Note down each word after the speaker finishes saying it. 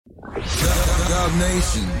Dog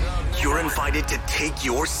Nation. You're invited to take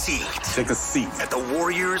your seat. Take a seat at the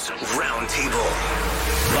Warriors Roundtable.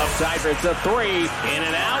 Left side for the three. In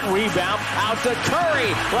and out. Rebound. Out to Curry.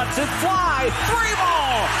 Lets it fly. Three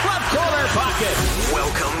ball. Left corner pocket.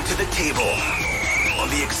 Welcome to the table. On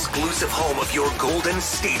the exclusive home of your Golden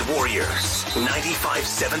State Warriors.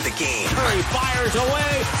 95-7 The Game. Curry fires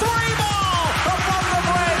away. Three ball. Above the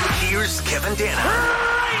break. Here's Kevin Danna.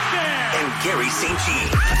 Right there. And Garry St.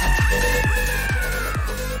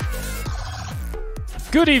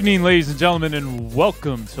 Good evening, ladies and gentlemen, and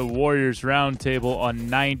welcome to Warriors Roundtable on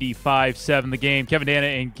 95.7 The Game. Kevin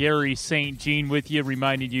Danna and Garry St. Jean with you,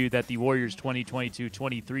 reminding you that the Warriors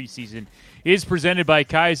 2022-23 season is presented by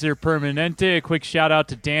Kaiser Permanente. A quick shout-out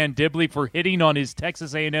to Dan Dibley for hitting on his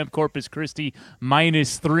Texas A&M Corpus Christi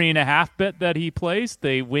 -3.5 bet that he placed.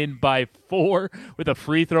 They win by 4 with a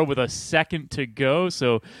free throw with a second to go.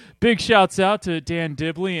 So big shouts out to Dan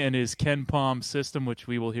Dibley and his Ken Palm system, which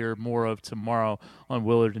we will hear more of tomorrow on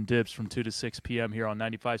Willard and Dibbs from 2 to 6 p.m. here on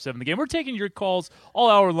 95.7 The Game. We're taking your calls all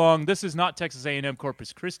hour long. This is not Texas A&M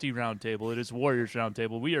Corpus Christi Roundtable. It is Warriors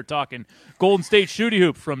Roundtable. We are talking Golden State Shooty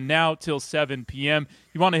Hoop from now till 7 p.m.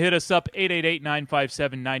 You want to hit us up,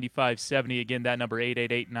 888-957-9570. Again, that number,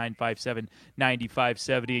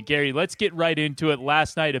 888-957-9570. And Garry, let's get right into it.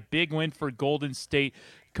 Last night, a big win for Golden State,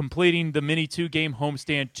 completing the mini two-game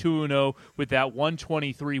homestand 2-0 with that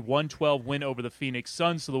 123-112 win over the Phoenix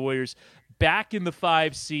Suns. So the Warriors back in the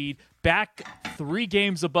 5 seed, back 3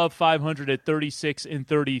 games above 500 at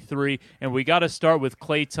 36-33. And we got to start with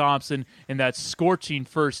Klay Thompson in that scorching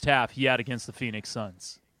first half he had against the Phoenix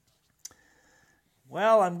Suns.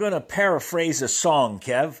 Well, I'm going to paraphrase a song,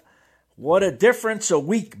 Kev. What a difference a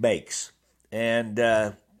week makes. And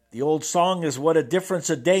the old song is what a difference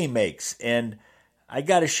a day makes. And I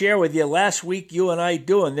got to share with you, last week you and I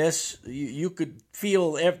doing this, you could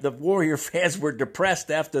feel the Warrior fans were depressed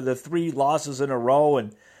after the 3 losses in a row,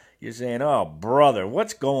 and you're saying, oh, brother,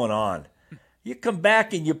 what's going on? You come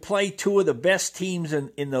back and you play 2 of the best teams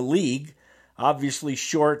in the league, obviously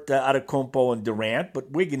short Antetokounmpo and Durant,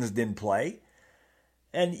 but Wiggins didn't play.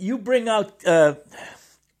 And you bring out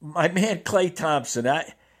my man Klay Thompson.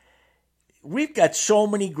 We've got so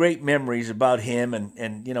many great memories about him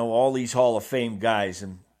and you know, all these Hall of Fame guys.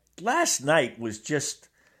 And last night was just,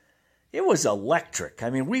 it was electric. I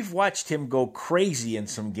mean, we've watched him go crazy in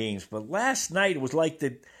some games, but last night it was like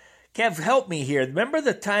Kev, help me here. Remember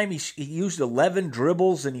the time he used 11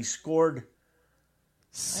 dribbles and he scored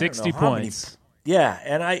 60 points. Yeah,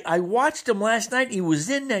 and I watched him last night. He was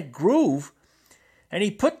in that groove, and he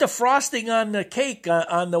put the frosting on the cake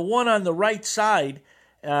on the one on the right side,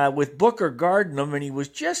 with Booker guarding him, and he was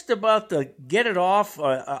just about to get it off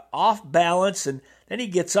balance, and then he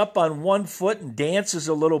gets up on 1 foot and dances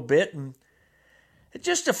a little bit, and it's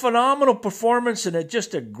just a phenomenal performance and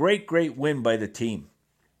just a great, great win by the team.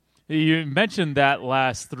 You mentioned that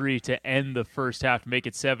last 3 to end the first half to make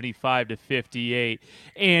it 75-58,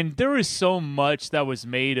 and there was so much that was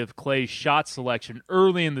made of Klay's shot selection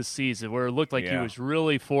early in the season where it looked like he was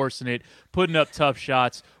really forcing it, putting up tough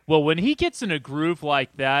shots. Well, when he gets in a groove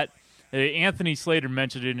like that, Anthony Slater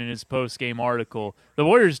mentioned it in his post-game article, the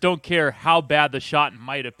Warriors don't care how bad the shot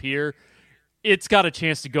might appear. It's got a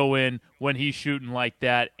chance to go in when he's shooting like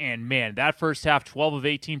that. And, man, that first half, 12 of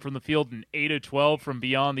 18 from the field and 8 of 12 from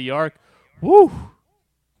beyond the arc. Woo!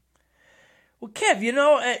 Well, Kev, you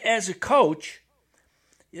know, as a coach,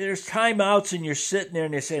 there's timeouts and you're sitting there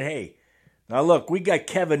and they say, hey, now look, we got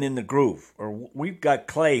Kevin in the groove. Or we've got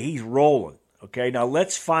Klay, he's rolling. Okay, now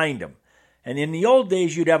let's find him. And in the old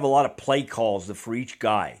days, you'd have a lot of play calls for each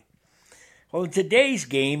guy. Well, in today's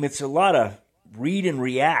game, it's a lot of read and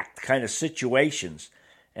react kind of situations.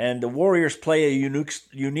 And the Warriors play a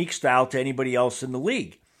unique style to anybody else in the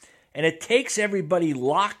league. And it takes everybody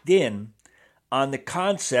locked in on the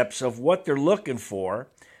concepts of what they're looking for.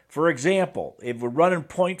 For example, if we're running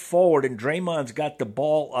point forward and Draymond's got the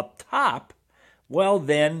ball up top, well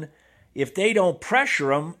then, if they don't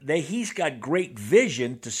pressure him, he's got great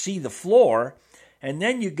vision to see the floor. And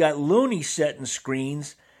then you got Looney setting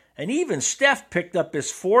screens. And even Steph picked up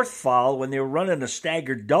his 4th foul when they were running a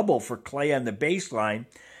staggered double for Klay on the baseline.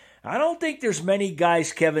 I don't think there's many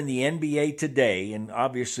guys, Kevin, in the NBA today, and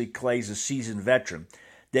obviously Klay's a seasoned veteran,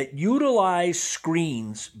 that utilize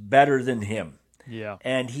screens better than him. Yeah.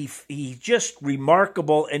 And he's just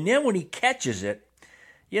remarkable. And then when he catches it,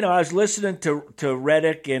 you know, I was listening to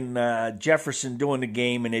Redick and Jefferson doing the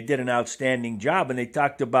game, and they did an outstanding job, and they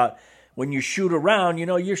talked about when you shoot around, you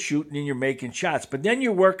know, you're shooting and you're making shots. But then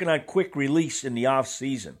you're working on quick release in the off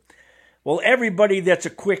season. Well, everybody that's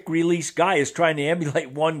a quick release guy is trying to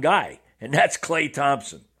emulate one guy, and that's Klay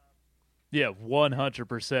Thompson. Yeah,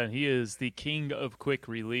 100%. He is the king of quick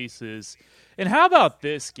releases. And how about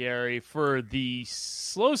this, Gary, for the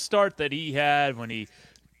slow start that he had when he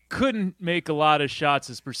couldn't make a lot of shots,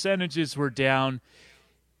 his percentages were down.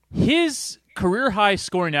 His career high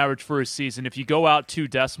scoring average for a season, if you go out 2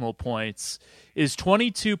 decimal points, is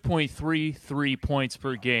 22.33 points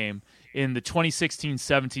per game in the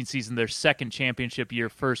 2016-17 season, their second championship year,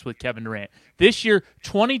 first with Kevin Durant. This year,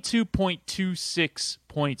 22.26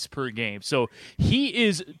 points per game. So he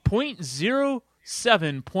is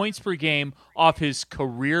 .07 points per game off his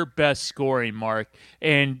career best scoring mark.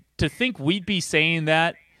 And to think we'd be saying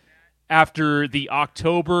that after the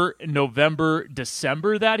October, November,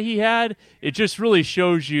 December that he had, it just really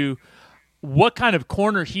shows you what kind of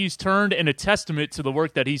corner he's turned and a testament to the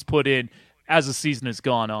work that he's put in as the season has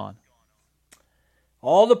gone on.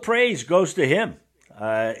 All the praise goes to him,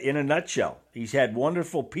 in a nutshell. He's had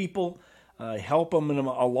wonderful people help him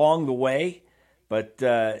along the way, but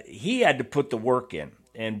he had to put the work in,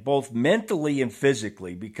 and both mentally and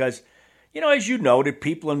physically, because, as you noted,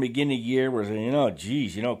 people in the beginning of the year were saying,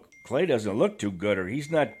 geez, Clay doesn't look too good, or he's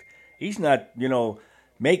not,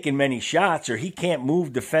 making many shots, or he can't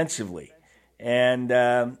move defensively. And,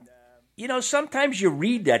 sometimes you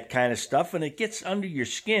read that kind of stuff, and it gets under your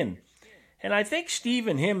skin. And I think Steve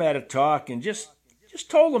and him had a talk and just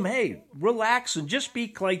told him, hey, relax and just be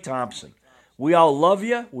Clay Thompson. We all love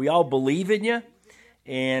you. We all believe in you.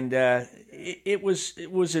 And it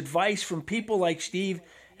was advice from people like Steve.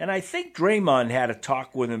 And I think Draymond had a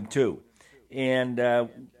talk with him too. And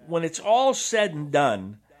when it's all said and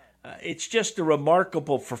done, it's just a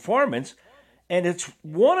remarkable performance. And it's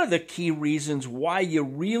one of the key reasons why you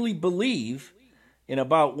really believe in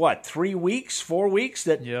about, 3 weeks, 4 weeks,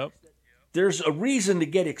 that there's a reason to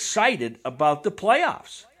get excited about the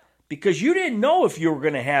playoffs, because you didn't know if you were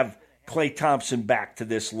going to have Clay Thompson back to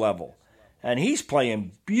this level. And he's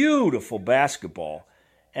playing beautiful basketball.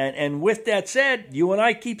 And with that said, you and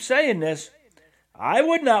I keep saying this, I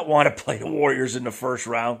would not want to play the Warriors in the first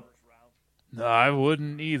round. No, I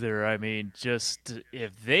wouldn't either. I mean, just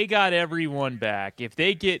if they got everyone back,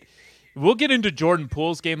 we'll get into Jordan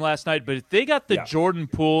Poole's game last night, but if they got the Jordan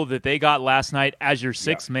Poole that they got last night as your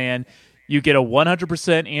sixth man, you get a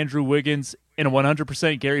 100% Andrew Wiggins and a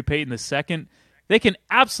 100% Gary Payton II, they can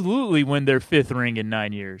absolutely win their 5th ring in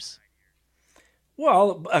 9 years.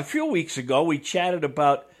 Well, a few weeks ago we chatted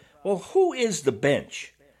about, who is the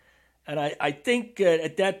bench? And I think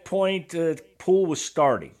at that point Poole was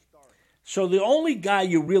starting. So the only guy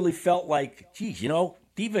you really felt like, geez,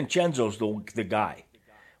 DiVincenzo's the guy.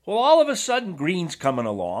 Well, all of a sudden Green's coming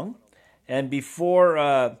along. And before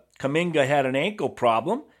Kuminga had an ankle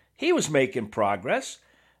problem, he was making progress.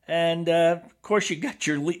 And, of course, you got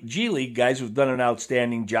your G League guys who've done an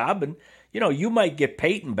outstanding job. And, you might get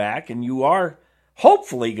Peyton back, and you are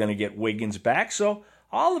hopefully going to get Wiggins back. So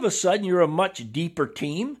all of a sudden you're a much deeper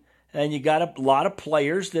team, and you got a lot of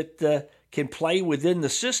players that can play within the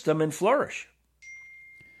system and flourish.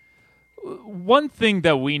 One thing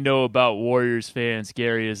that we know about Warriors fans,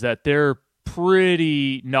 Gary, is that they're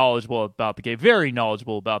pretty knowledgeable about the game, very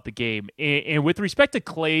knowledgeable about the game. And with respect to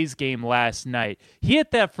Clay's game last night, he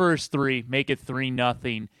hit that first 3, make it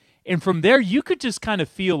 3-0. And from there, you could just kind of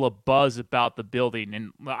feel a buzz about the building.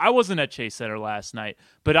 And I wasn't at Chase Center last night,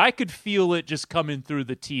 but I could feel it just coming through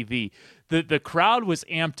the TV. The crowd was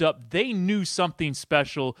amped up. They knew something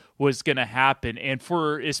special was going to happen. And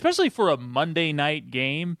especially for a Monday night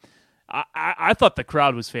game, I thought the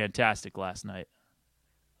crowd was fantastic last night.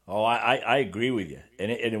 Oh, I agree with you.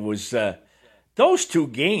 And it was those 2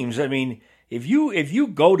 games. I mean, if you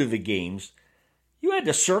go to the games, you had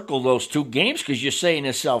to circle those 2 games because you're saying to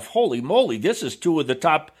yourself, holy moly, this is 2 of the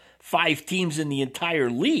top 5 teams in the entire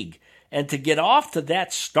league. And to get off to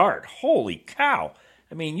that start, holy cow.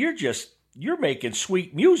 I mean, you're making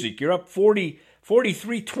sweet music. You're up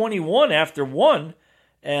 43-21 after 1,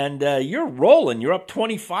 and you're rolling. You're up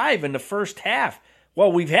 25 in the first half.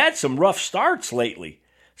 Well, we've had some rough starts lately.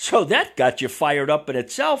 So that got you fired up in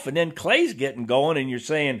itself, and then Clay's getting going, and you're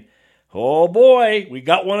saying, oh boy, we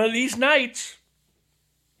got one of these nights.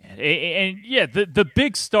 And the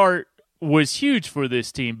big start was huge for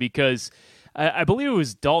this team because I believe it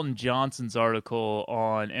was Dalton Johnson's article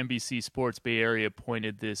on NBC Sports Bay Area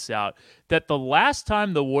pointed this out, that the last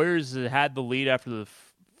time the Warriors had the lead after the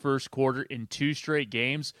first quarter in 2 straight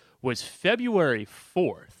games was February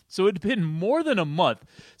 4th. So it had been more than a month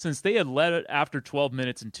since they had led it after 12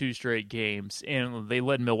 minutes in 2 straight games, and they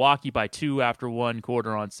led Milwaukee by 2 after 1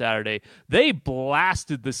 quarter on Saturday. They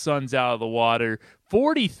blasted the Suns out of the water,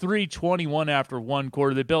 43-21 after 1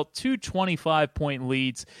 quarter. They built 2 25-point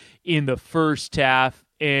leads in the first half,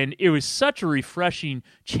 and it was such a refreshing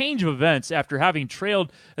change of events after having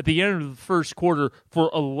trailed at the end of the first quarter for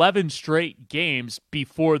 11 straight games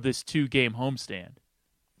before this 2-game homestand.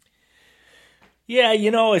 Yeah,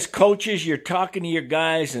 as coaches, you're talking to your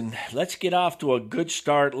guys, and let's get off to a good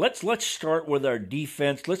start. Let's start with our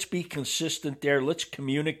defense. Let's be consistent there. Let's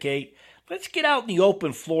communicate. Let's get out in the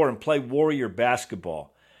open floor and play Warrior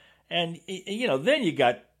basketball. And, then you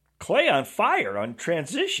got Clay on fire on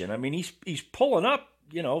transition. I mean, he's pulling up,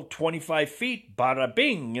 25 feet, bada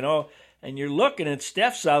bing, and you're looking and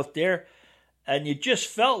Steph's out there, and you just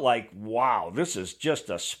felt like, wow, this is just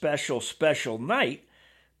a special, special night.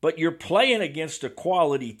 But you're playing against a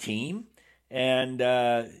quality team, and,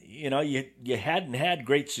 you hadn't had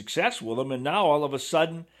great success with them, and now all of a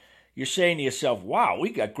sudden you're saying to yourself, wow, we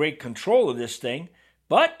got great control of this thing.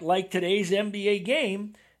 But like today's NBA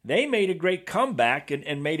game, they made a great comeback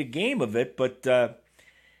and made a game of it. But the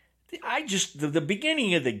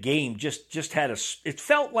beginning of the game just had it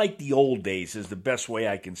felt like the old days is the best way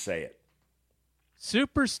I can say it.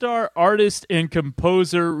 Superstar artist and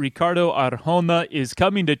composer Ricardo Arjona is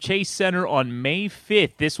coming to Chase Center on May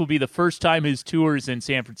 5th. This will be the first time his tour is in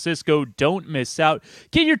San Francisco. Don't miss out.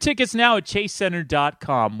 Get your tickets now at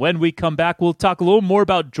chasecenter.com. When we come back, we'll talk a little more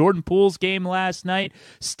about Jordan Poole's game last night,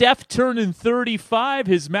 Steph turning 35,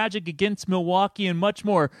 his magic against Milwaukee, and much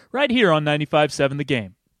more right here on 95.7 The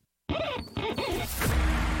Game.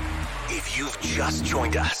 If you've just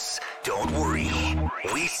joined us, don't worry.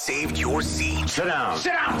 We saved your seat. Sit down.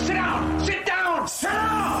 Sit down. Sit down. Sit down. Sit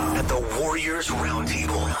down. At the Warriors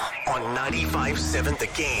Roundtable on 95.7 The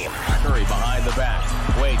Game. Curry behind the back.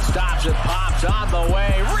 Wade stops it, pops on the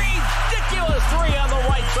way. Ridiculous three on the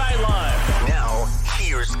right sideline. Now,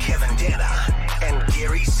 here's Kevin Danna and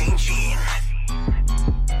Garry St.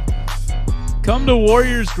 Come to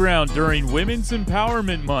Warriors Ground during Women's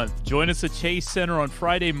Empowerment Month. Join us at Chase Center on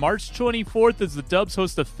Friday, March 24th as the Dubs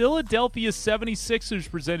host the Philadelphia 76ers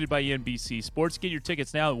presented by NBC Sports. Get your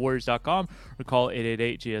tickets now at Warriors.com or call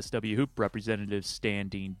 888-JSW-HOOP. Representatives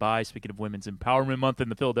standing by. Speaking of Women's Empowerment Month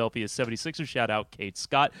and the Philadelphia 76ers, shout out Kate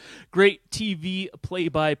Scott. Great TV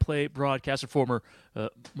play-by-play broadcaster, former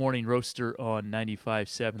morning roaster on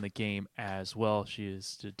 95.7 The Game as well. She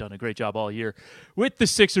has done a great job all year with the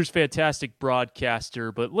Sixers. Fantastic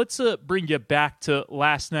broadcaster. But let's bring you back to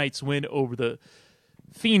last night's win over the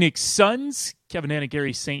Phoenix Suns. Kevin Danna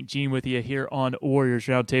Garry St. with you here on Warriors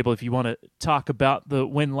Roundtable. If you want to talk about the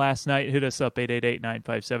win last night, hit us up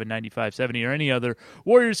 888-957-9570 or any other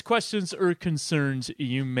Warriors questions or concerns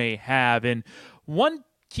you may have. And one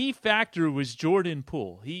key factor was Jordan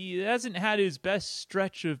Poole. He hasn't had his best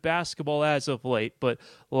stretch of basketball as of late, but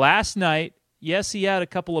last night, yes, he had a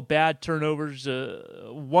couple of bad turnovers.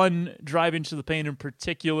 One drive into the paint in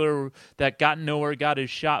particular that got nowhere, got his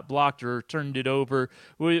shot blocked or turned it over.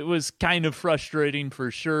 It was kind of frustrating for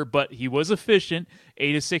sure, but he was efficient.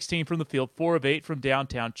 8 of 16 from the field, 4 of 8 from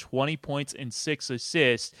downtown, 20 points and 6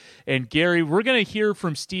 assists. And Gary, we're going to hear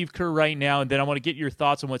from Steve Kerr right now, and then I want to get your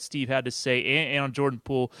thoughts on what Steve had to say and on Jordan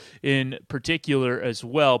Poole in particular as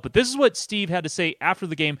well. But this is what Steve had to say after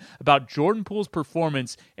the game about Jordan Poole's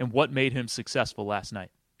performance and what made him successful last night.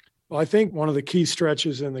 Well, I think one of the key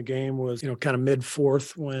stretches in the game was, kind of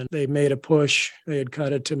mid-fourth when they made a push. They had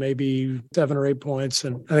cut it to maybe 7 or 8 points.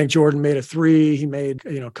 And I think Jordan made a three. He made,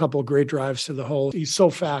 a couple of great drives to the hole. He's so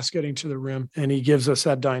fast getting to the rim, and he gives us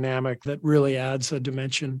that dynamic that really adds a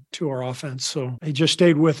dimension to our offense. So he just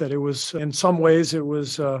stayed with it. It was, in some ways, it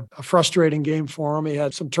was a frustrating game for him. He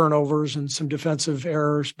had some turnovers and some defensive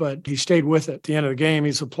errors, but he stayed with it. At the end of the game,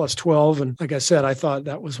 he's a plus 12. And like I said, I thought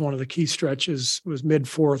that was one of the key stretches, was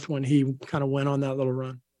mid-fourth when he kind of went on that little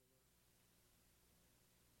run.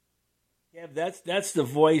 Yeah, that's the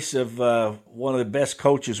voice of one of the best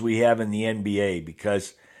coaches we have in the NBA,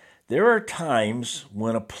 because there are times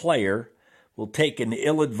when a player will take an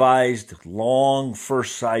ill-advised, long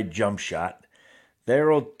first side jump shot.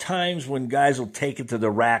 There are times when guys will take it to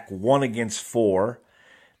the rack 1 against 4.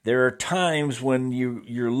 There are times when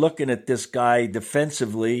you're looking at this guy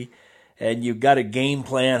defensively and you've got a game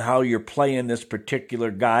plan how you're playing this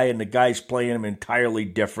particular guy, and the guy's playing him entirely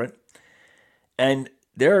different. And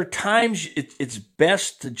there are times it's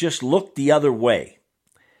best to just look the other way.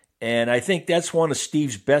 And I think that's one of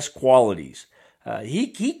Steve's best qualities.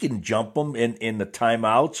 He can jump them in the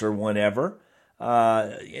timeouts or whenever.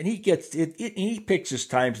 And he picks his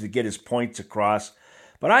times to get his points across.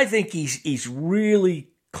 But I think he's really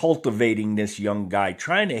cultivating this young guy,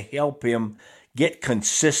 trying to help him get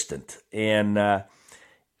consistent. And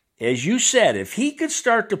as you said, if he could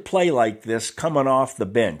start to play like this coming off the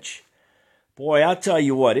bench, Boy, I'll tell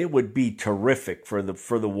you what, it would be terrific for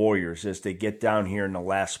the Warriors as they get down here in the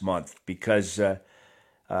last month because,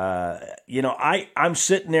 I'm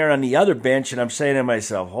sitting there on the other bench and I'm saying to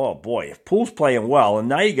myself, oh boy, if Poole's playing well, and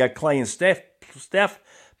now you got Clay and Steph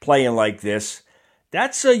playing like this,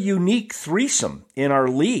 that's a unique threesome in our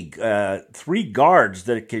league. 3 guards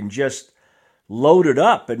that can just load it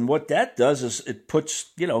up, and what that does is it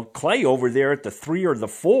puts Clay over there at the 3 or the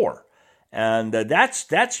 4. And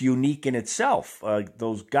that's unique in itself.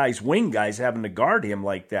 Those wing guys, having to guard him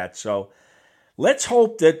like that. So let's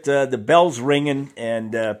hope that the bell's ringing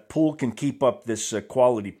and Poole can keep up this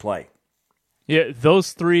quality play. Yeah,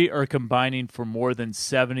 those 3 are combining for more than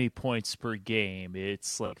 70 points per game.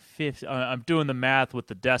 It's like 50. I'm doing the math with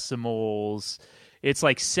the decimals. It's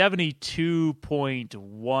like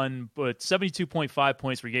 72.1, but 72.5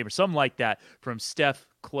 points per game or something like that from Steph,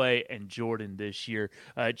 Clay, and Jordan this year.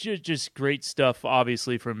 Just great stuff,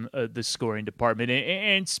 obviously, from the scoring department.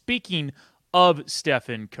 And speaking of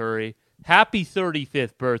Stephen Curry, happy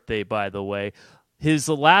 35th birthday, by the way. His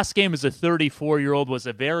last game as a 34-year-old was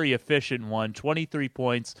a very efficient one, 23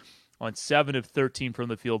 points on 7 of 13 from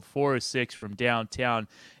the field, 4 of 6 from downtown.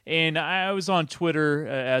 And I was on Twitter,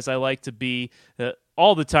 as I like to be,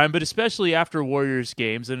 all the time, but especially after Warriors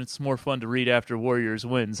games, and it's more fun to read after Warriors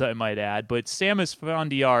wins, I might add. But Samus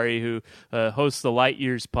Fondiari, who hosts the Light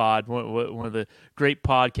Years pod, one of the great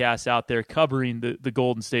podcasts out there covering the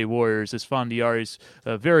Golden State Warriors, is Fondiari's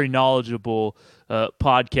very knowledgeable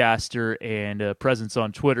podcaster and presence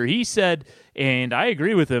on Twitter. He said, and I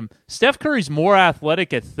agree with him, Steph Curry's more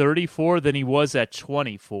athletic at 34 than he was at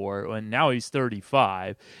 24, and now he's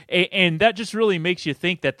 35. And that just really makes you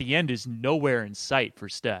think that the end is nowhere in sight for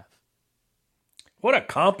Steph. What a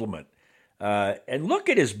compliment. And look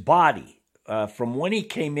at his body from when he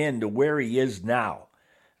came in to where he is now.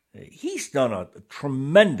 He's done a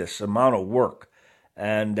tremendous amount of work,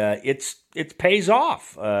 and it pays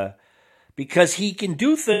off because he can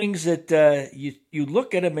do things that you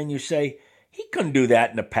look at him and you say, he couldn't do that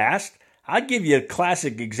in the past. I'll give you a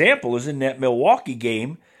classic example is in that Milwaukee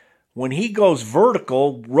game when he goes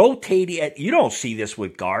vertical, rotating. You don't see this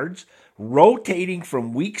with guards, rotating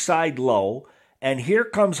from weak side low, and here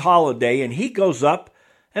comes Holiday, and he goes up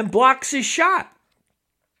and blocks his shot.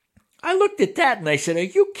 I looked at that and I said, are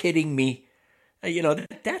you kidding me?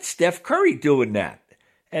 That's Steph Curry doing that.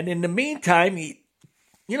 And in the meantime,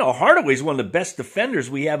 Hardaway's one of the best defenders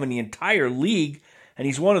we have in the entire league, and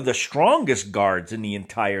he's one of the strongest guards in the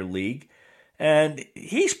entire league. And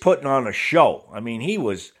he's putting on a show. I mean, he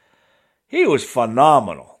was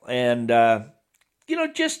phenomenal. And,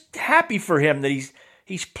 just happy for him that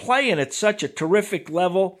he's playing at such a terrific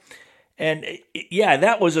level. And, yeah,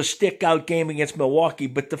 that was a stick-out game against Milwaukee.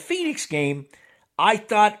 But the Phoenix game, I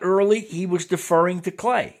thought early he was deferring to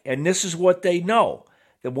Clay. And this is what they know,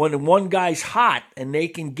 that when one guy's hot and they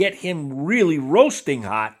can get him really roasting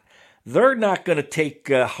hot, they're not going to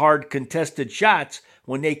take hard contested shots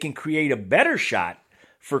when they can create a better shot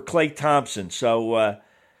for Klay Thompson. So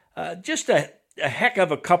just a heck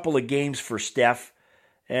of a couple of games for Steph.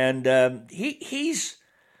 And he's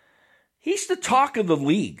the talk of the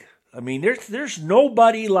league. I mean, there's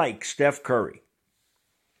nobody like Steph Curry.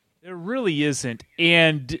 There really isn't.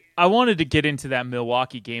 And I wanted to get into that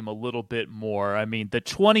Milwaukee game a little bit more. I mean, the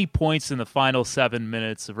 20 points in the final 7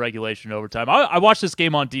 minutes of regulation overtime. I watched this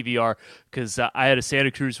game on DVR because I had a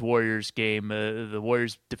Santa Cruz Warriors game. The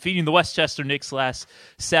Warriors defeating the Westchester Knicks last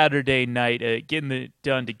Saturday night, getting it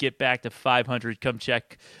done to get back to 500. Come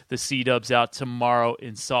check the C-Dubs out tomorrow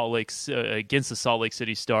in Salt Lake against the Salt Lake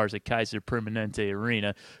City Stars at Kaiser Permanente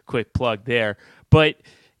Arena. Quick plug there. But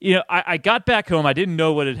I got back home. I didn't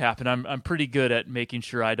know what had happened. I'm pretty good at making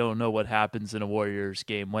sure I don't know what happens in a Warriors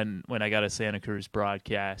game when I got a Santa Cruz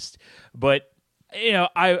broadcast. But,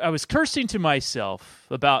 I was cursing to myself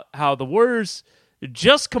about how the Warriors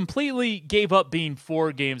just completely gave up being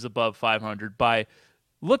 4 games above 500 by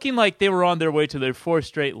looking like they were on their way to their 4th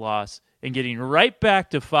straight loss and getting right back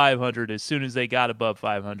to 500 as soon as they got above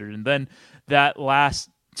 500. And then that last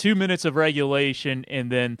 2 minutes of regulation, and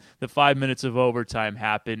then the 5 minutes of overtime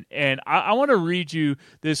happened. And I want to read you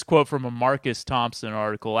this quote from a Marcus Thompson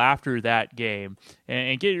article after that game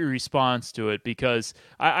and get your response to it, because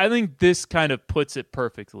I think this kind of puts it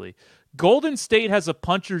perfectly. Golden State has a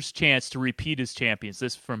puncher's chance to repeat as champions.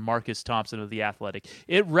 This from Marcus Thompson of The Athletic.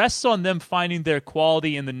 It rests on them finding their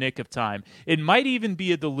quality in the nick of time. It might even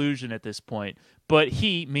be a delusion at this point, but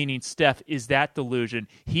he, meaning Steph, is that delusion.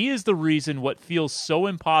 He is the reason what feels so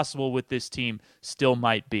impossible with this team still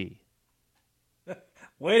might be.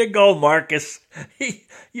 Way to go, Marcus.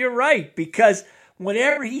 You're right, because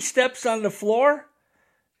whenever he steps on the floor,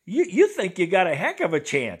 you think you got a heck of a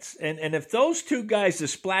chance. And if those two guys, the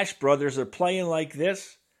Splash Brothers, are playing like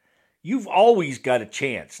this, you've always got a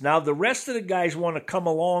chance. Now, the rest of the guys want to come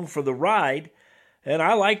along for the ride, and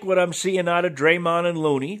I like what I'm seeing out of Draymond and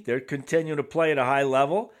Looney. They're continuing to play at a high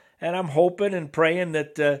level, and I'm hoping and praying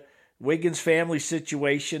that Wiggins' family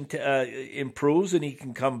situation improves and he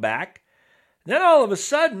can come back. Then all of a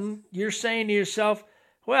sudden, you're saying to yourself,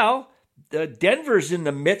 well, Denver's in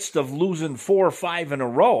the midst of losing 4 or 5 in a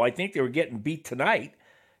row. I think they were getting beat tonight.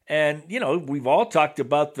 And, we've all talked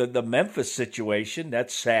about the Memphis situation.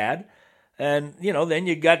 That's sad. And, then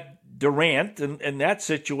you got Durant and that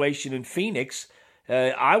situation in Phoenix.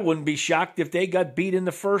 I wouldn't be shocked if they got beat in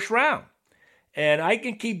the first round. And I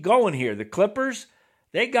can keep going here. The Clippers,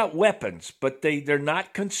 they got weapons, but they're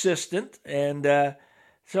not consistent. And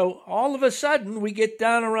so all of a sudden we get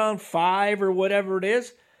down around 5 or whatever it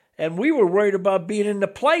is. And we were worried about being in the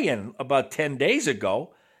play-in about 10 days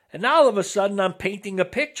ago. And now all of a sudden I'm painting a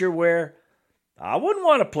picture where I wouldn't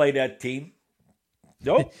want to play that team.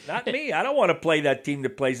 Nope, not me. I don't want to play that team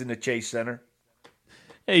that plays in the Chase Center.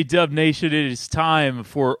 Hey, Dub Nation, it is time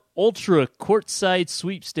for Ultra Courtside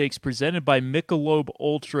Sweepstakes presented by Michelob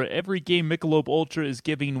Ultra. Every game, Michelob Ultra is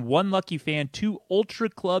giving one lucky fan 2 Ultra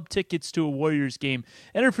Club tickets to a Warriors game.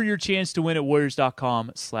 Enter for your chance to win at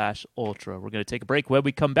warriors.com/ultra. We're going to take a break. When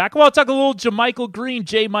we come back, we'll talk a little JaMychal Green.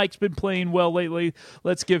 J-Mike's been playing well lately.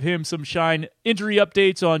 Let's give him some shine. Injury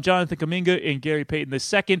updates on Jonathan Kuminga and Gary Payton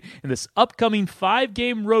II in this upcoming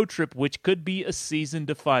 5-game road trip, which could be a season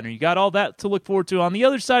definer. You got all that to look forward to on the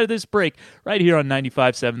other side of this break, right here on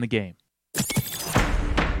 95.7 The Game.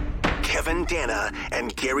 Kevin Danna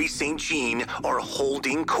and Garry St. Jean are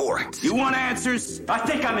holding court. You want answers? I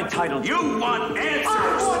think I'm entitled. You want answers?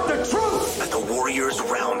 I want the truth! At the Warriors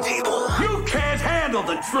Roundtable. You can't handle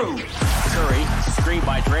the truth! Curry, screened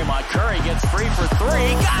by Draymond. Curry gets free for 3.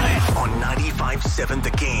 Got it! On 95.7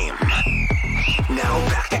 The Game. Now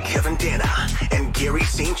back to Kevin Danna and Garry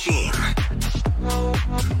St. Jean.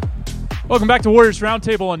 Welcome back to Warriors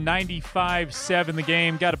Roundtable on 95.7 The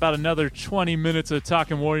Game. Got about another 20 minutes of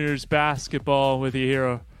talking Warriors basketball with you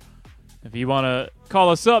here. If you want to call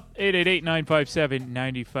us up,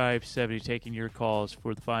 888-957-9570, taking your calls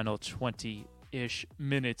for the final 20-ish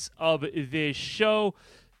minutes of this show.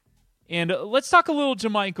 And let's talk a little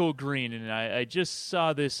JaMychal Green. And I just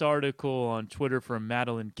saw this article on Twitter from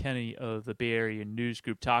Madeline Kenny of the Bay Area News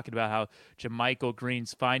Group talking about how JaMychal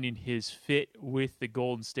Green's finding his fit with the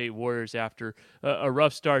Golden State Warriors after a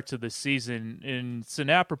rough start to the season. And it's an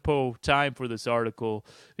apropos time for this article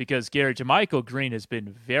because, Gary, JaMychal Green has been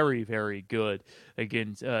very, very good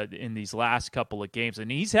again in these last couple of games.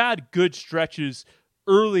 And he's had good stretches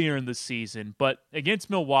earlier in the season, but against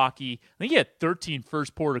Milwaukee, I think he had 13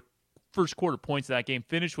 first quarter points in that game,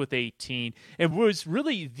 finished with 18, and was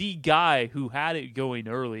really the guy who had it going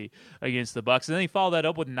early against the Bucks. And then he followed that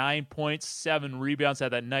up with 9 points, 7 rebounds,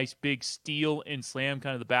 had that nice big steal and slam,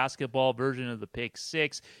 kind of the basketball version of the pick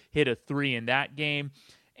 6, hit a 3 in that game.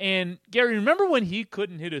 And Gary, remember when he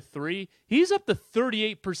couldn't hit a 3? He's up to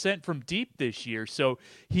 38% from deep this year, so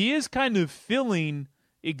he is kind of filling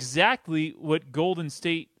exactly what Golden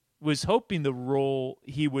State was hoping the role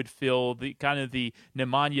he would fill, the kind of the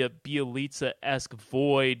Nemanja Bjelica-esque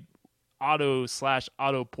void Otto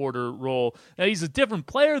Porter role. Now, he's a different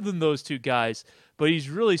player than those two guys, but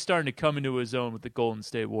he's really starting to come into his own with the Golden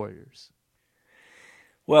State Warriors.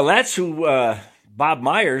 Well, that's who Bob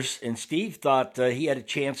Myers and Steve thought he had a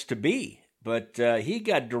chance to be. But he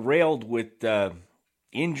got derailed with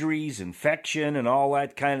injuries, infection, and all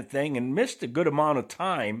that kind of thing, and missed a good amount of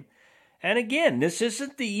time. And again, this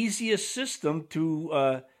isn't the easiest system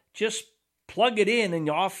to just plug it in and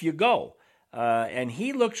off you go. And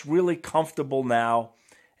he looks really comfortable now.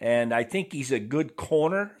 And I think he's a good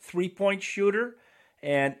corner three-point shooter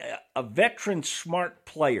and a veteran smart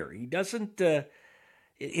player. He doesn't,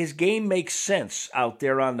 his game makes sense out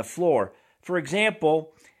there on the floor. For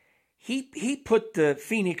example, he put the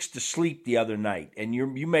Phoenix to sleep the other night, and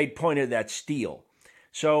you made point of that steal.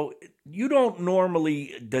 So you don't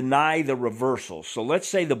normally deny the reversal. So let's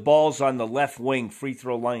say the ball's on the left wing, free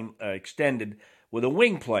throw line extended with a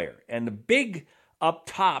wing player. And the big up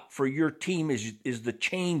top for your team is the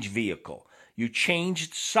change vehicle. You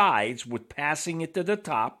change sides with passing it to the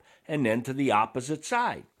top and then to the opposite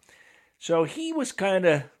side. So he was kind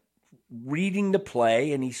of reading the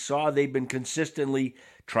play, and he saw they've been consistently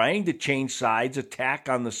trying to change sides, attack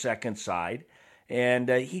on the second side. And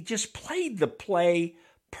he just played the play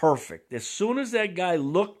perfect. As soon as that guy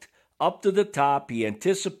looked up to the top, he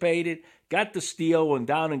anticipated, got the steal, went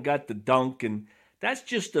down and got the dunk. And that's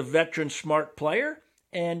just a veteran smart player.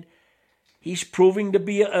 And he's proving to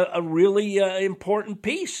be a really important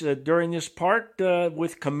piece during this part.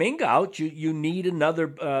 With Kuminga out, you need another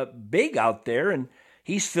big out there, and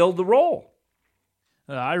he's filled the role.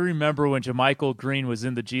 I remember when JaMychal Green was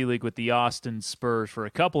in the G League with the Austin Spurs for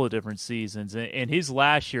a couple of different seasons, and his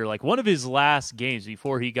last year, like one of his last games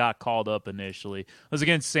before he got called up initially, was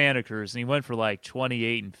against Santa Cruz, and he went for like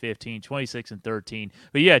 28 and 15, 26 and 13.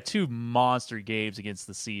 But he had 2 monster games against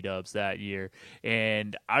the C-Dubs that year,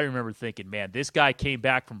 and I remember thinking, man, this guy came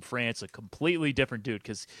back from France a completely different dude,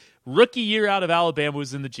 because rookie year out of Alabama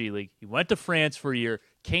was in the G League. He went to France for a year,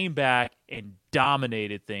 came back and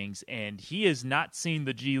dominated things, and he has not seen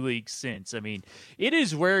the G League since. I mean, it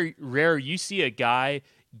is rare you see a guy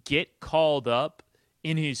get called up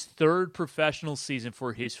in his 3rd professional season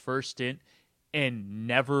for his first stint and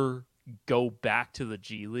never go back to the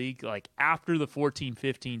G League. Like, after the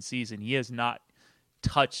 14-15 season, he has not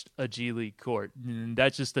touched a G League court. And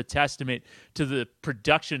that's just a testament to the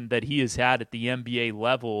production that he has had at the NBA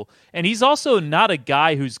level. And he's also not a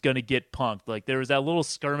guy who's going to get punked. Like, there was that little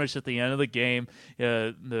skirmish at the end of the game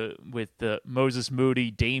with Moses Moody,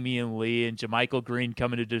 Damian Lee, and JaMychal Green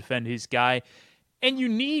coming to defend his guy. And you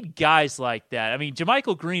need guys like that. I mean,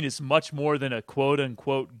 JaMychal Green is much more than a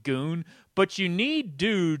quote-unquote goon, but you need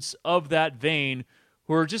dudes of that vein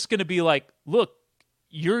who are just going to be like, look,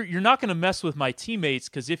 You're not going to mess with my teammates,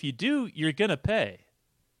 because if you do, you're going to pay.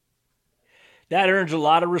 That earns a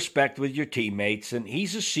lot of respect with your teammates, and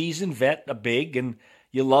he's a seasoned vet, a big, and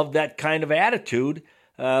you love that kind of attitude.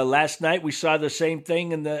 Last night we saw the same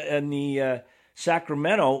thing in the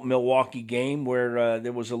Sacramento-Milwaukee game, where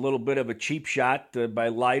there was a little bit of a cheap shot by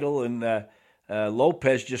Lytle, and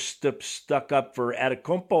Lopez just stuck up for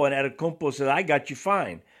Antetokounmpo, and Antetokounmpo said, "I got you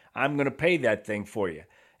fine. I'm going to pay that thing for you."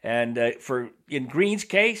 And in Green's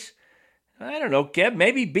case, I don't know, Kev,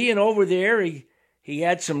 maybe being over there, he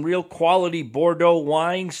had some real quality Bordeaux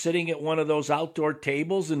wine sitting at one of those outdoor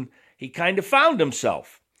tables, and he kind of found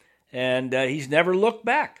himself. And he's never looked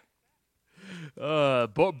back.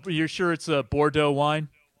 You're sure it's a Bordeaux wine?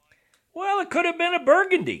 Well, it could have been a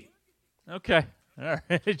Burgundy. Okay. All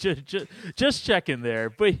right, just checking there.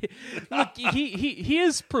 But look, he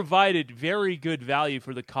has provided very good value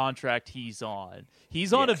for the contract he's on.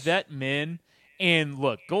 He's on a vet min, and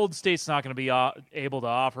look, Golden State's not going to be able to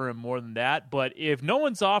offer him more than that. But if no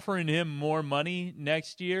one's offering him more money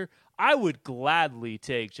next year, I would gladly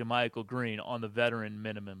take JaMychal Green on the veteran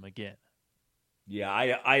minimum again. Yeah,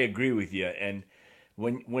 I agree with you. And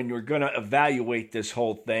when you're going to evaluate this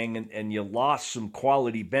whole thing, and you lost some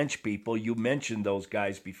quality bench people, you mentioned those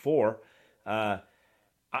guys before,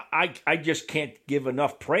 I just can't give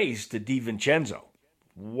enough praise to DiVincenzo.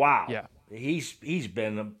 Wow. Yeah. He's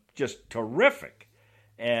been just terrific.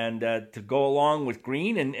 And to go along with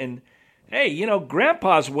Green, and hey,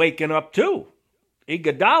 Grandpa's waking up too,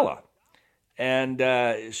 Iguodala.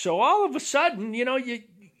 And so all of a sudden,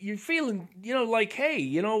 you're feeling, like,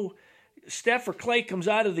 hey, Steph or Clay comes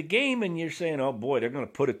out of the game, and you're saying, "Oh boy, they're going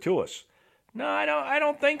to put it to us." No, I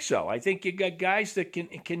don't think so. I think you got guys that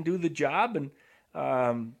can do the job,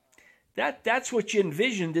 and that's what you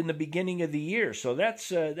envisioned in the beginning of the year. So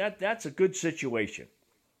that's a good situation.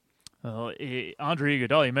 Andre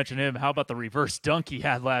Iguodala, you mentioned him. How about the reverse dunk he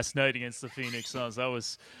had last night against the Phoenix Suns? That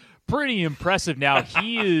was pretty impressive. Now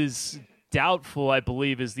he is doubtful, I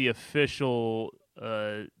believe, is the official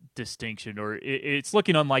distinction, or it's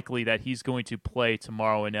looking unlikely that he's going to play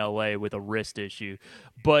tomorrow in LA with a wrist issue.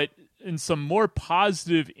 But in some more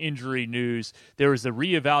positive injury news, there was a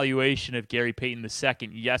reevaluation of Gary Payton II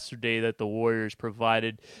yesterday that the Warriors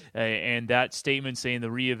provided, and that statement saying the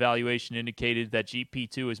reevaluation indicated that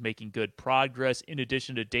GP2 is making good progress in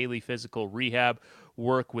addition to daily physical rehab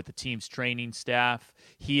work with the team's training staff.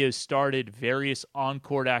 He has started various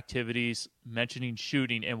on-court activities, mentioning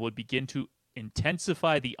shooting, and would begin to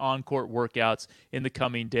intensify the on-court workouts in the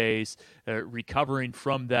coming days, recovering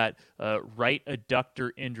from that right adductor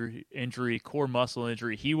injury, core muscle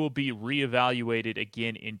injury. He will be reevaluated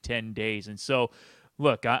again in 10 days. And so,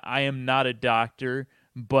 look, I am not a doctor,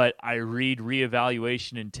 but I read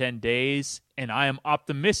reevaluation in 10 days, and I am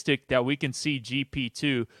optimistic that we can see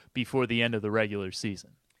GP2 before the end of the regular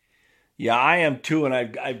season. Yeah, I am too, and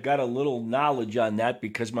I've got a little knowledge on that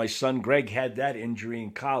because my son Greg had that injury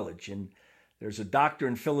in college, and there's a doctor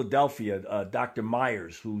in Philadelphia, Dr.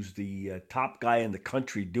 Myers, who's the top guy in the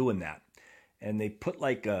country doing that. And they put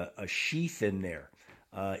like a sheath in there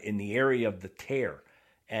in the area of the tear.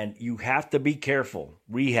 And you have to be careful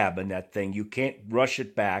rehabbing that thing. You can't rush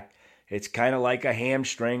it back. It's kind of like a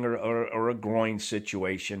hamstring or a groin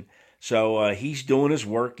situation. So he's doing his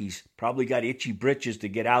work. He's probably got itchy britches to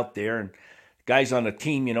get out there. And guys on the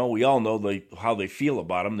team, we all know how they feel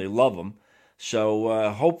about him. They love him.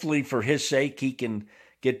 So hopefully for his sake, he can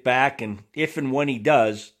get back. And if and when he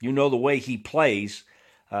does, the way he plays,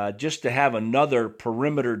 just to have another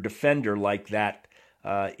perimeter defender like that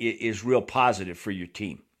is real positive for your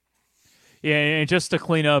team. Yeah, and just to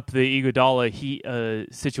clean up the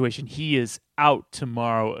Iguodala situation, he is out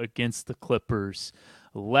tomorrow against the Clippers.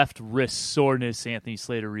 Left wrist soreness, Anthony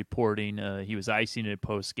Slater reporting. He was icing it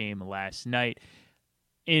post-game last night.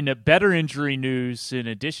 In a better injury news, in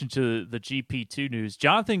addition to the GP2 news,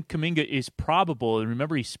 Jonathan Kuminga is probable. And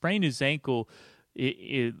remember, he sprained his ankle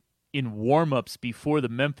in warm-ups before the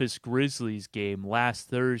Memphis Grizzlies game last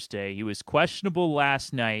Thursday. He was questionable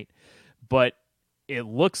last night, but it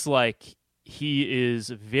looks like he is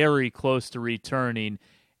very close to returning.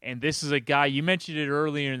 And this is a guy, you mentioned it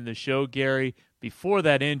earlier in the show, Gary, before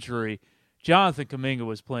that injury, Jonathan Kuminga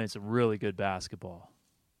was playing some really good basketball.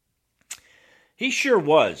 He sure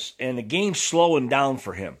was, and the game's slowing down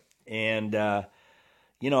for him. And,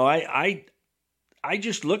 I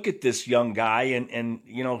just look at this young guy, and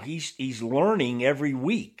he's learning every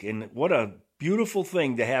week. And what a beautiful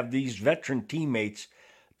thing to have these veteran teammates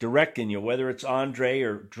directing you, whether it's Andre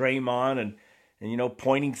or Draymond, and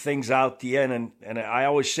pointing things out to you. And I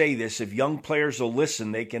always say this, if young players will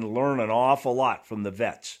listen, they can learn an awful lot from the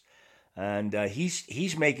vets. And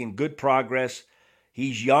he's making good progress.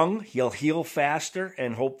 He's young. He'll heal faster,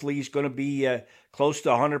 and hopefully he's going to be close to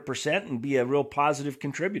 100% and be a real positive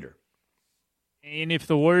contributor. And if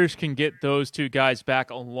the Warriors can get those two guys back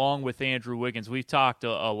along with Andrew Wiggins, we've talked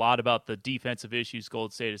a lot about the defensive issues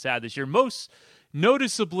Golden State has had this year, most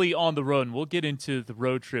noticeably on the road. And we'll get into the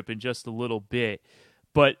road trip in just a little bit.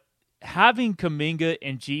 But having Kuminga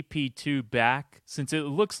and GP2 back, since it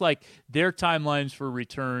looks like their timelines for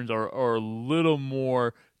returns are a little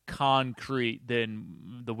more concrete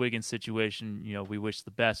than the Wiggins situation. We wish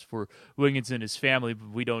the best for Wiggins and his family, but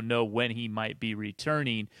we don't know when he might be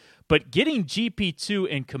returning. But getting GP2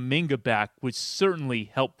 and Kuminga back would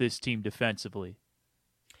certainly help this team defensively.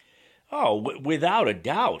 Oh, without a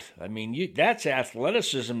doubt. I mean, that's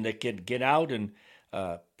athleticism that can get out and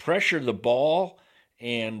pressure the ball,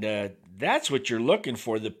 and that's what you're looking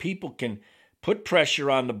for. The people can put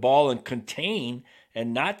pressure on the ball and contain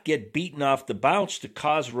and not get beaten off the bounce to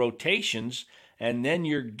cause rotations, and then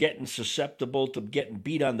you're getting susceptible to getting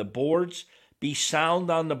beat on the boards. Be sound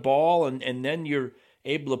on the ball, and then you're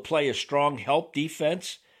able to play a strong help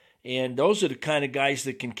defense, and those are the kind of guys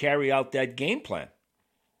that can carry out that game plan.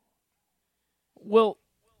 Well,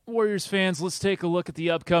 Warriors fans, let's take a look at the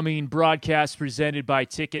upcoming broadcast presented by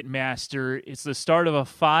Ticketmaster. It's the start of a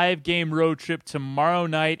 5-game road trip tomorrow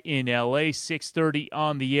night in L.A., 6:30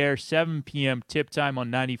 on the air, 7 p.m. tip time on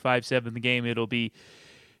 95.7 The Game. It'll be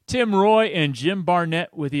Tim Roy and Jim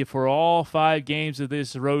Barnett with you for all 5 games of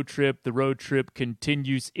this road trip. The road trip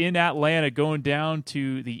continues in Atlanta, going down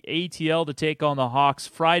to the ATL to take on the Hawks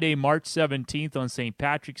Friday, March 17th on St.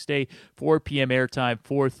 Patrick's Day, 4 p.m. airtime,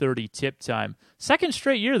 4:30 tip time. Second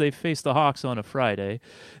straight year they've faced the Hawks on a Friday.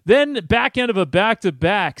 Then back end of a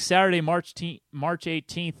back-to-back, Saturday, March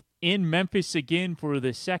 18th in Memphis again for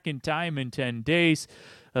the second time in 10 days.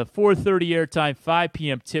 4:30 airtime, 5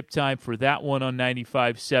 p.m. tip time for that one on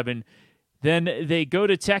 95.7. Then they go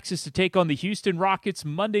to Texas to take on the Houston Rockets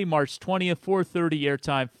Monday, March 20th, 4:30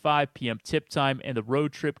 airtime, 5 p.m. tip time, and the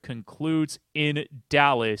road trip concludes in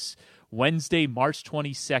Dallas Wednesday, March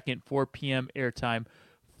 22nd, 4 p.m. airtime,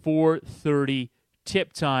 4:30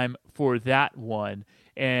 tip time for that one.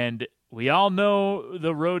 And we all know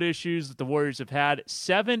the road issues that the Warriors have had.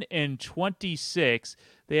 7-26.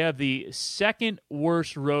 They have the second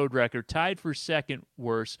worst road record, tied for second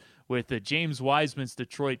worst with the James Wiseman's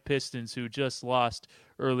Detroit Pistons, who just lost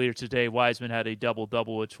earlier today. Wiseman had a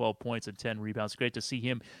double-double with 12 points and 10 rebounds. Great to see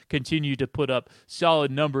him continue to put up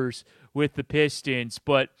solid numbers with the Pistons.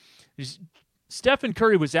 But Stephen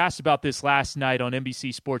Curry was asked about this last night on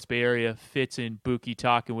NBC Sports Bay Area. Fitz and Buki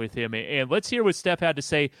talking with him. And let's hear what Steph had to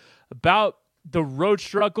say about the road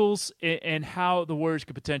struggles and how the Warriors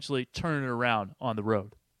could potentially turn it around on the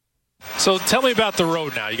road. So tell me about the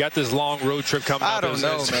road now. You got this long road trip coming up. I don't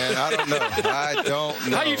know, man. I don't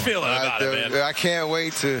know. How you feeling about it, man? I can't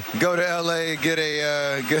wait to go to L.A., get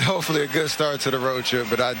hopefully a good start to the road trip.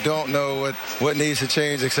 But I don't know what needs to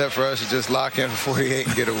change except for us to just lock in for 48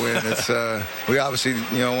 and get a win. It's we obviously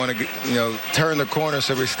want to turn the corner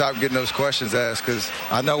so we stop getting those questions asked, because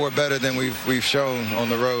I know we're better than we've shown on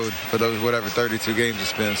the road for those 32 games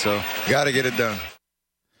it's been. So got to get it done.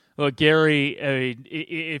 Well, Gary,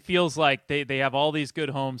 it feels like they have all these good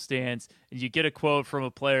homestands, and you get a quote from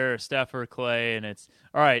a player, Steph or Clay, and it's,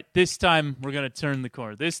 all right, this time we're going to turn the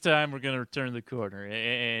corner. This time we're going to turn the corner.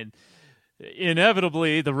 And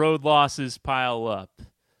inevitably, the road losses pile up.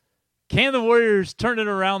 Can the Warriors turn it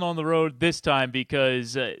around on the road this time?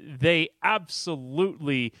 Because they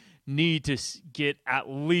absolutely need to get at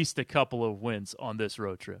least a couple of wins on this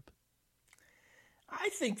road trip. I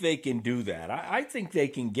think they can do that. I think they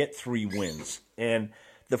can get 3 wins. And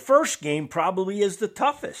the first game probably is the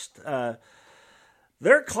toughest.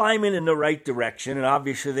 They're climbing in the right direction, and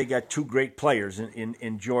obviously they got 2 great players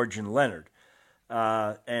in George and Leonard.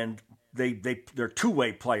 And they're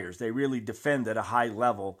two-way players. They really defend at a high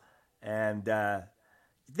level. And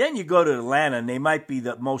then you go to Atlanta, and they might be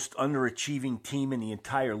the most underachieving team in the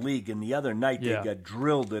entire league. And the other night they got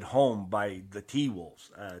drilled at home by the T-Wolves.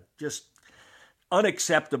 Just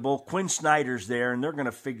unacceptable. Quinn Snyder's there, and they're going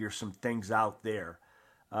to figure some things out there.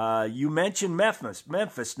 You mentioned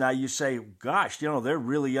Memphis. Now you say, gosh, they're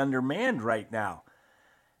really undermanned right now.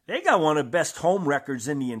 They got one of the best home records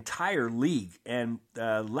in the entire league. And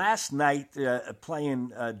last night,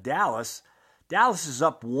 playing Dallas is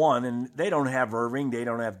up 1, and they don't have Irving. They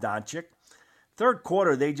don't have Doncic. Third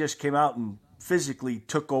quarter, they just came out and physically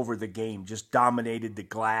took over the game, just dominated the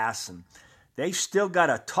glass, and they've still got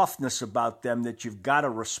a toughness about them that you've got to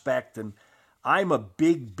respect. And I'm a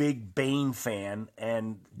big Bane fan,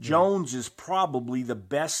 and Jones is probably the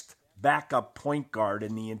best backup point guard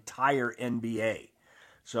in the entire NBA.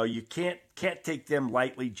 So you can't take them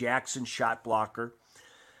lightly. Jackson, shot blocker.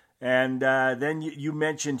 And then you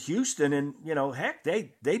mentioned Houston, and, heck,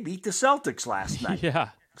 they beat the Celtics last night. Yeah.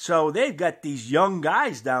 So they've got these young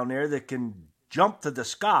guys down there that can jump to the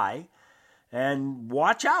sky. And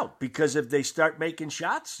watch out, because if they start making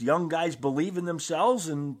shots, young guys believe in themselves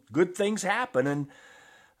and good things happen. And,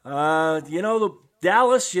 the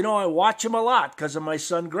Dallas, I watch them a lot because of my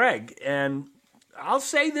son Greg. And I'll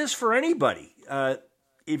say this for anybody.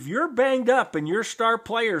 If you're banged up and your star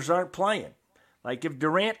players aren't playing, like if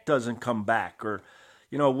Durant doesn't come back, or,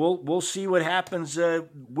 we'll see what happens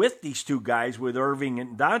with these 2 guys, with Irving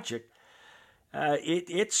and Doncic.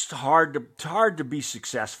 It's hard to be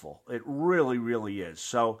successful. It really, really is.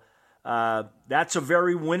 So that's a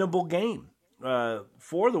very winnable game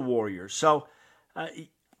for the Warriors. So,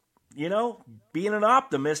 being an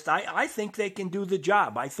optimist, I think they can do the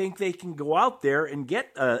job. I think they can go out there and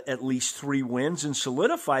get at least 3 wins and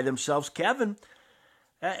solidify themselves. Kevin,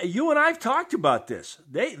 you and I have talked about this.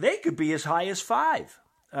 They could be as high as 5.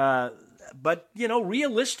 But,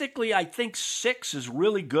 realistically, I think 6 is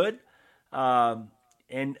really good.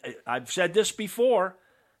 And I've said this before,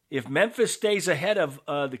 if Memphis stays ahead of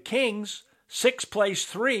the Kings, 6 plays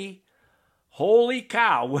 3, holy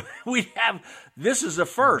cow, this is a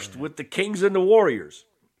first with the Kings and the Warriors.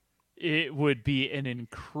 It would be an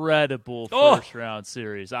incredible first-round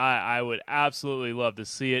series. I would absolutely love to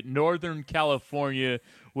see it. Northern California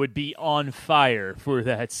would be on fire for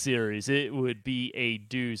that series. It would be a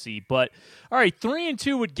doozy. But, all right,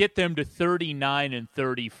 3-2 would get them to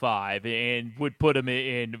 39-35 and would put them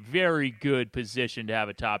in very good position to have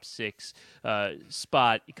a top 6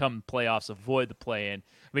 spot come playoffs, avoid the play-in.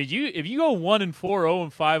 I mean, if you go 1-4,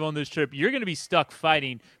 0-5 on this trip, you're going to be stuck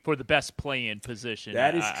fighting for the best play-in position.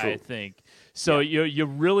 That is true. I think. So you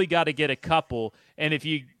really got to get a couple, and if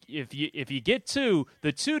you get 2,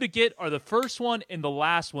 the 2 to get are the first one and the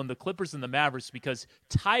last one, the Clippers and the Mavericks, because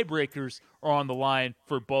tiebreakers are on the line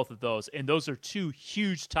for both of those, and those are 2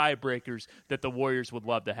 huge tiebreakers that the Warriors would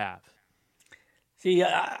love to have. See,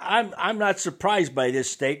 I'm not surprised by this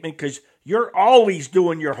statement, because you're always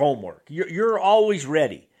doing your homework. You're always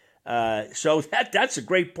ready. So that's a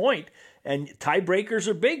great point. And tiebreakers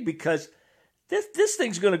are big, because this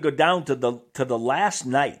thing's going to go down to the last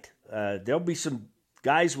night. There'll be some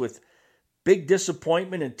guys with big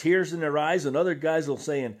disappointment and tears in their eyes, and other guys will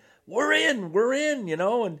saying, we're in,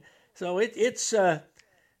 And so it's I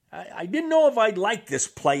didn't know if I'd like this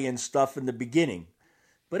play-in stuff in the beginning,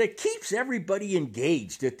 but it keeps everybody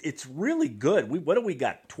engaged. It's really good. What do we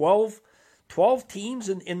got? 12 teams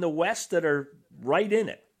in the West that are right in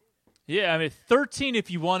it. Yeah, I mean 13 if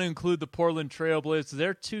you want to include the Portland Trailblazers.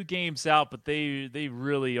 They're 2 games out, but they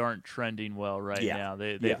really aren't trending well right now.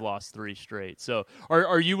 They've lost 3 straight. So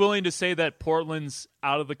are you willing to say that Portland's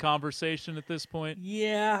out of the conversation at this point?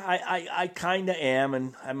 Yeah, I kind of am,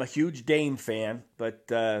 and I'm a huge Dame fan. But,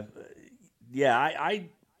 they've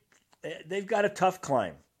got a tough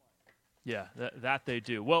climb. Yeah, that they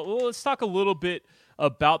do. Well, let's talk a little bit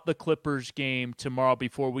about the Clippers game tomorrow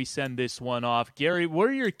before we send this one off. Gary, what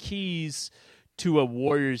are your keys to a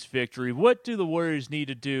Warriors victory. What do the Warriors need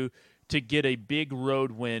to do to get a big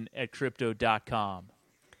road win at Crypto.com?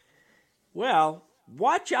 Well,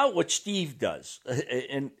 watch out what Steve does.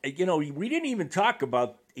 And, we didn't even talk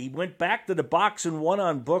about, he went back to the box and won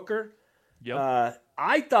on Booker. Yep.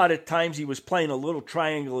 I thought at times he was playing a little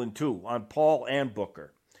triangle and two on Paul and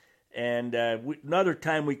Booker. And another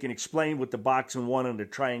time we can explain what the box and one and the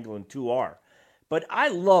triangle and two are. But I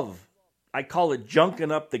call it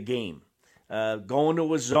junking up the game, going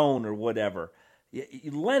to a zone or whatever.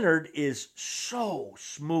 Leonard is so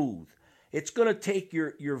smooth. It's going to take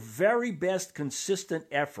your very best consistent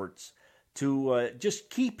efforts to just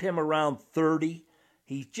keep him around 30.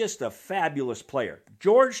 He's just a fabulous player.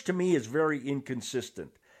 George, to me, is very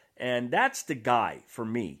inconsistent. And that's the guy for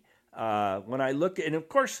me. When I look at, and of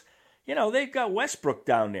course, they've got Westbrook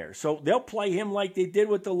down there. So they'll play him like they did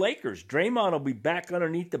with the Lakers. Draymond will be back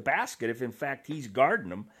underneath the basket if, in fact, he's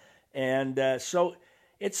guarding him. And so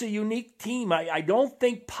it's a unique team. I don't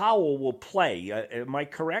think Powell will play. Am I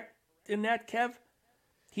correct in that, Kev?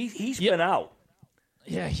 He's been out.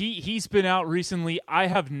 Yeah, he's been out recently. I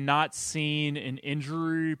have not seen an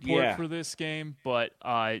injury report for this game, but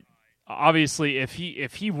obviously if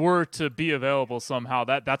he were to be available somehow,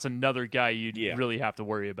 that's another guy you'd really have to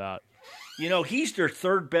worry about. He's their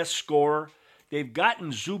third best scorer. They've gotten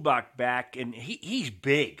Zubac back, and he's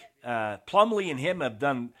big. Plumlee and him have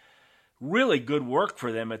done really good work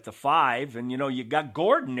for them at the 5. And, you got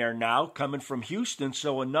Gordon there now coming from Houston,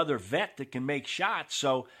 so another vet that can make shots.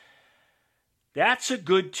 So that's a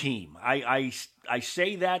good team. I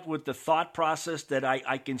say that with the thought process that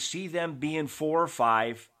I can see them being 4 or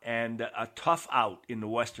 5 and a tough out in the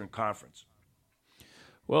Western Conference.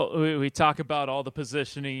 Well, we talk about all the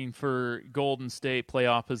positioning for Golden State,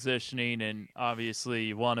 playoff positioning, and obviously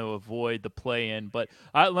you want to avoid the play-in. But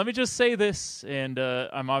let me just say this, and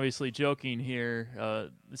I'm obviously joking here,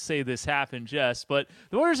 say this half in jest, but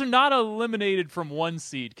the Warriors are not eliminated from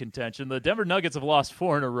 1-seed contention. The Denver Nuggets have lost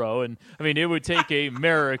 4 in a row, and, it would take a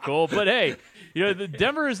miracle. But, hey, the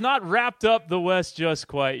Denver is not wrapped up the West just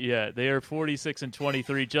quite yet. They are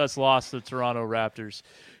 46-23, just lost the Toronto Raptors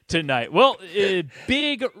tonight. Well, a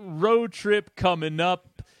big road trip coming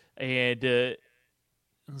up, and let's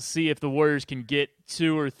see if the Warriors can get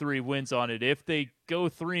 2 or 3 wins on it. If they go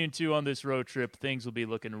 3-2 on this road trip, things will be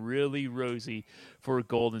looking really rosy for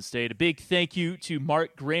Golden State. A big thank you to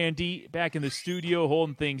Mark Grandy back in the studio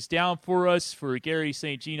holding things down for us. For Garry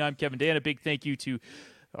St. Jean, I'm Kevin Danna. Big thank you to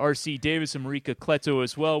R.C. Davis and Marika Cleto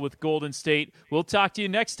as well with Golden State. We'll talk to you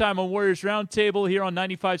next time on Warriors Roundtable here on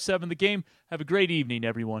 95.7 The Game. Have a great evening,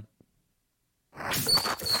 everyone.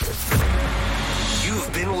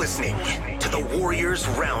 You've been listening to the Warriors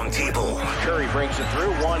Roundtable. Curry brings it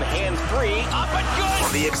through, one-hand three, up and good!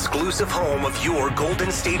 On the exclusive home of your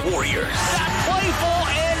Golden State Warriors. Got playful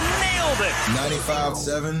and nailed it!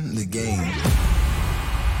 95.7 The Game.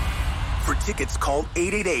 For tickets, call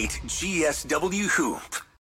 888-GSW-HOOP.